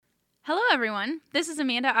everyone. This is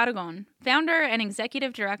Amanda Aragon, founder and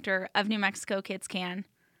executive director of New Mexico Kids Can.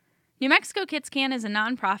 New Mexico Kids Can is a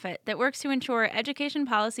nonprofit that works to ensure education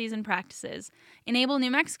policies and practices enable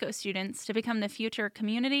New Mexico students to become the future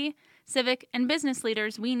community, civic, and business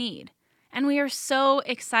leaders we need. And we are so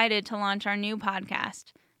excited to launch our new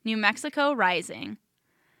podcast, New Mexico Rising.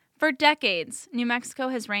 For decades, New Mexico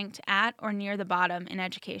has ranked at or near the bottom in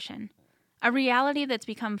education, a reality that's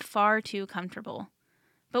become far too comfortable.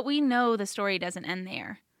 But we know the story doesn't end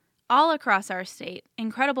there. All across our state,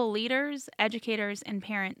 incredible leaders, educators, and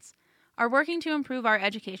parents are working to improve our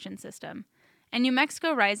education system, and New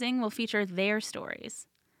Mexico Rising will feature their stories.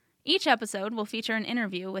 Each episode will feature an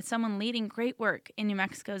interview with someone leading great work in New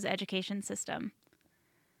Mexico's education system.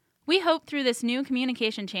 We hope through this new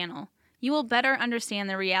communication channel, you will better understand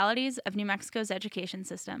the realities of New Mexico's education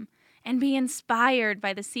system and be inspired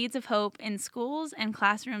by the seeds of hope in schools and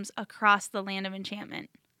classrooms across the land of enchantment.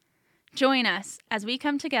 Join us as we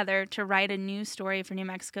come together to write a new story for New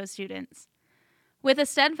Mexico students, with a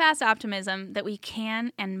steadfast optimism that we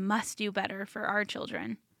can and must do better for our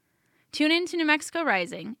children. Tune in to New Mexico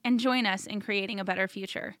Rising and join us in creating a better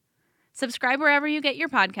future. Subscribe wherever you get your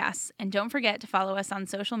podcasts, and don't forget to follow us on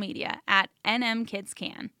social media at NM Kids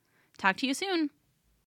Can. Talk to you soon.